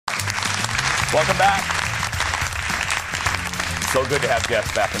Welcome back. So good to have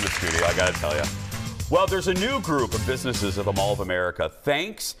guests back in the studio, I gotta tell you. Well, there's a new group of businesses at the Mall of America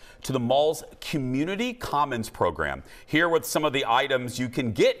thanks to the mall's Community Commons program. Here with some of the items you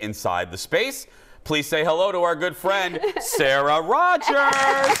can get inside the space. Please say hello to our good friend, Sara Rogers.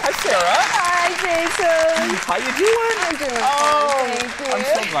 Hi, Sara. Hi, Jason. How you doing? I'm doing fine, thank you.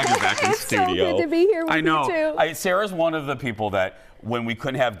 I'm so glad you're back in studio. It's so good to be here with I know. you, too. Sara's one of the people that when we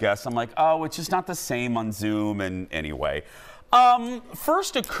couldn't have guests, I'm like, oh, it's just not the same on Zoom. And anyway.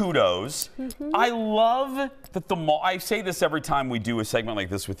 First, a kudos. I love that the mall, I say this every time we do a segment like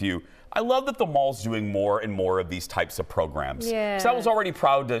this with you, I love that the mall's doing more and more of these types of programs. Yeah. So I was already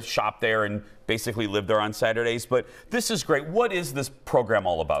proud to shop there and basically live there on Saturdays, but this is great. What is this program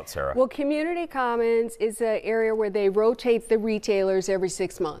all about, Sara? Well, Community Commons is an area where they rotate the retailers every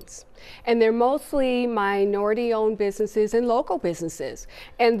 6 months. And they're mostly minority-owned businesses and local businesses.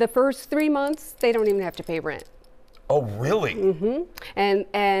 And the first 3 months, they don't even have to pay rent. Oh, really? And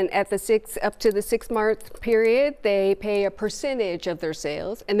at the up to the 6 month period, they pay a percentage of their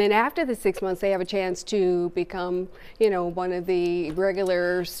sales. And then after the 6 months, they have a chance to become, you know, one of the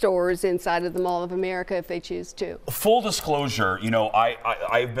regular stores inside of the Mall of America if they choose to. Full disclosure, you know,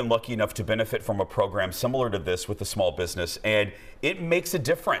 I've been lucky enough to benefit from a program similar to this with a small business, and it makes a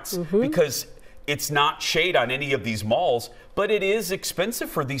difference because it's not shade on any of these malls, but it is expensive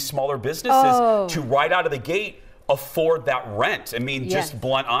for these smaller businesses to right out of the gate afford that rent. I mean, just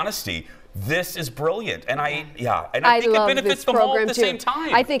blunt honesty. This is brilliant, and I think it benefits the mall at the same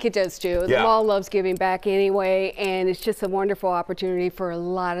time. I think it does too. The mall loves giving back anyway, and it's just a wonderful opportunity for a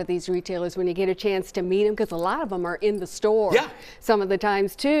lot of these retailers when you get a chance to meet them, because a lot of them are in the store some of the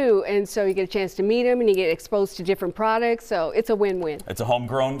times too, and so you get a chance to meet them and you get exposed to different products, so it's a win-win. It's a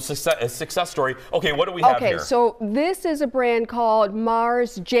homegrown success story. Okay, what do we have here? Okay, so this is a brand called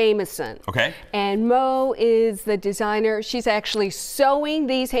Mars Jameson. Okay. And Mo is the designer. She's actually sewing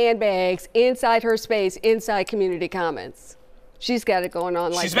these handbags inside her space, inside Community Commons. She's got it going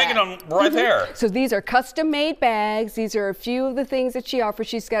on like that. She's making them right there. So these are custom-made bags. These are a few of the things that she offers.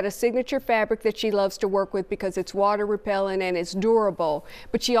 She's got a signature fabric that she loves to work with because it's water repellent and it's durable.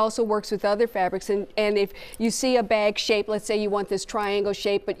 But she also works with other fabrics. And if you see a bag shape, let's say you want this triangle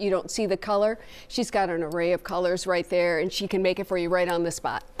shape, but you don't see the color, she's got an array of colors right there, and she can make it for you right on the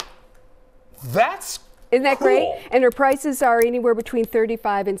spot. Isn't that great? And her prices are anywhere between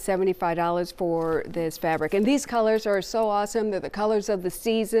 $35 and $75 for this fabric. And these colors are so awesome. They're the colors of the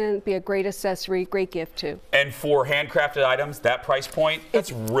season. Be a great accessory, great gift too. And for handcrafted items, that price point,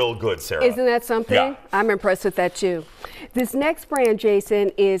 that's real good, Sara. Isn't that something? Yeah. I'm impressed with that too. This next brand,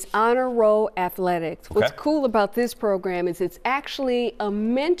 Jason, is Honor Roll Athletics. What's cool about this program is it's actually a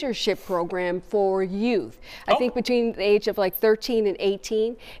mentorship program for youth. I think between the age of like 13 and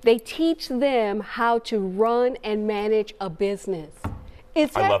 18, they teach them how to run and manage a business. Is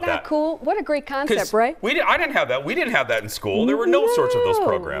that not cool? What a great concept, right? I didn't have that. We didn't have that in school. There were no sorts of those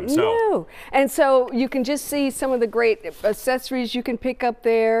programs. No. And so you can just see some of the great accessories you can pick up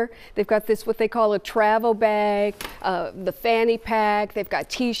there. They've got this, what they call a travel bag, the fanny pack. They've got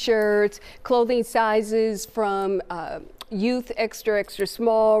t-shirts, clothing sizes from youth extra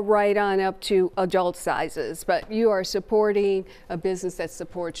small right on up to adult sizes, but you are supporting a business that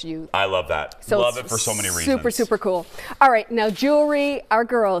supports youth. I love that. So love it for so many reasons. Super cool. All right, now jewelry. Our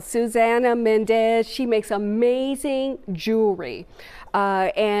girl Susana Mendez, she makes amazing jewelry.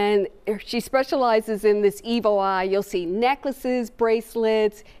 And she specializes in this evil eye. You'll see necklaces,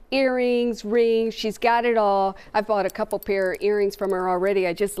 bracelets, earrings, rings. She's got it all. I've bought a couple pair of earrings from her already.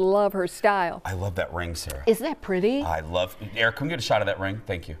 I just love her style. I love that ring, Sara. Isn't that pretty? I love. Eric, can we get a shot of that ring?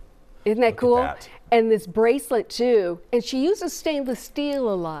 Thank you. Isn't that Look cool? at that. And this bracelet too. And she uses stainless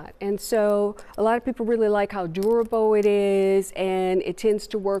steel a lot. And so a lot of people really like how durable it is, and it tends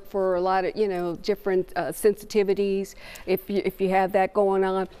to work for a lot of, you know, different sensitivities if you have that going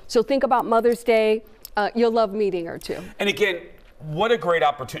on. So think about Mother's Day. You'll love meeting her too. And again, what a great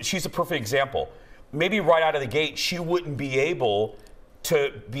opportunity. She's a perfect example. Maybe right out of the gate, she wouldn't be able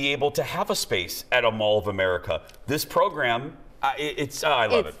to have a space at a Mall of America. This program, I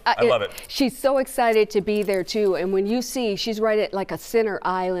love it. I love it. She's so excited to be there too. And when you see, she's right at like a center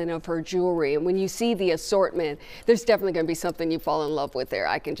island of her jewelry. And when you see the assortment, there's definitely going to be something you fall in love with there.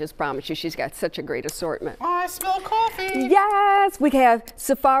 I can just promise you, she's got such a great assortment. Oh, I smell coffee. Yes, we have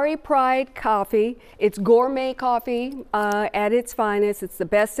Safari Pride coffee. It's gourmet coffee at its finest. It's the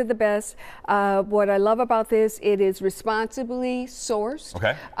best of the best. What I love about this, it is responsibly sourced.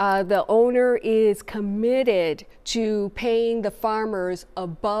 Okay. The owner is committed to paying the farmers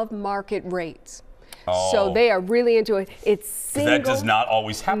above market rates. So they are really into it. It's single. That does not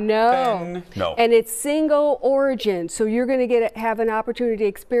always happen. No. And it's single origin. So you're going to have an opportunity to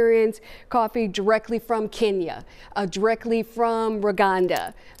experience coffee directly from Kenya, directly from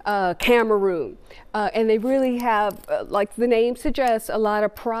Uganda, Cameroon. And they really have, like the name suggests, a lot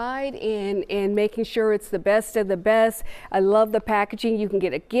of pride in making sure it's the best of the best. I love the packaging. You can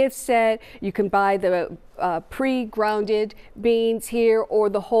get a gift set. You can buy the pre-grounded beans here or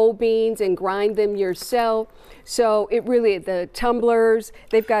the whole beans and grind them yourself. So it really, the tumblers,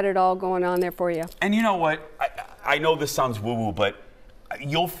 they've got it all going on there for you. And you know what? I know this sounds woo-woo, but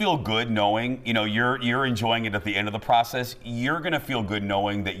you'll feel good knowing, you know, you're enjoying it at the end of the process. You're going to feel good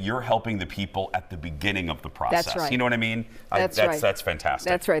knowing that you're helping the people at the beginning of the process. That's right. You know what I mean? That's right. That's fantastic.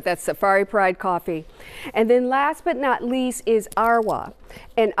 That's right. That's Safari Pride Coffee. And then last but not least is Arwa.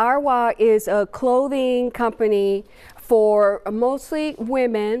 And Arwa is a clothing company for mostly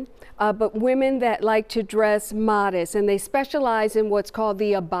women, but women that like to dress modest. And they specialize in what's called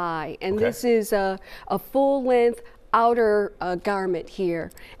the abai. And this is a full-length outer garment here,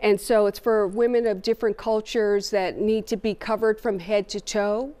 and so it's for women of different cultures that need to be covered from head to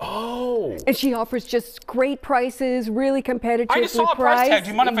toe. Oh. And she offers just great prices, really competitively priced. I just saw a price tag.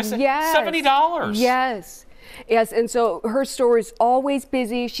 Do you mind if I say $70? Yes. Yes, and so her store is always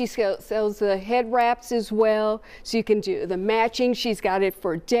busy. She sells the head wraps as well, so you can do the matching. She's got it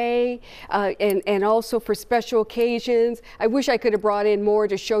for day and also for special occasions. I wish I could have brought in more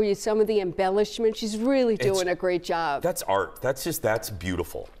to show you some of the embellishments. She's really doing a great job. That's art. That's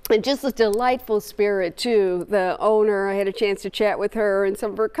beautiful. And just a delightful spirit, too. The owner, I had a chance to chat with her and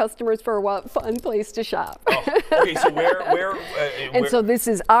some of her customers for a while. Fun place to shop. Oh, okay, so where and so this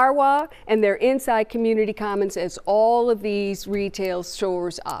is Arwa, and they're inside Community Commons, as all of these retail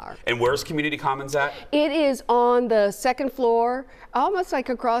stores are. And where's Community Commons at? It is on the second floor, almost like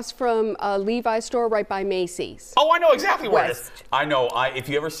across from Levi's store right by Macy's. Oh, I know exactly where it is. West. I know. If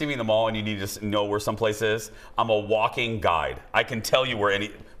you ever see me in the mall and you need to know where someplace is, I'm a walking guide. I can tell you where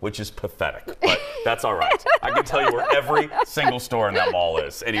which is pathetic, but that's all right. I can tell you where every single store in that mall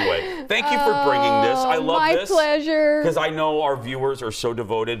is. Anyway, thank you for bringing this. I love this. My pleasure. Because I know our viewers are so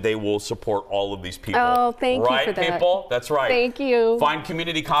devoted, they will support all of these people. Oh, thank you for that. Right, people? That's right. Thank you. Find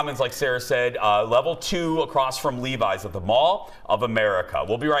Community Commons, like Sarah said, level 2 across from Levi's at the Mall of America.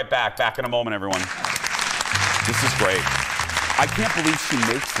 We'll be right back. Back in a moment, everyone. This is great. I can't believe she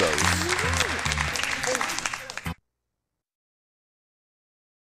makes those.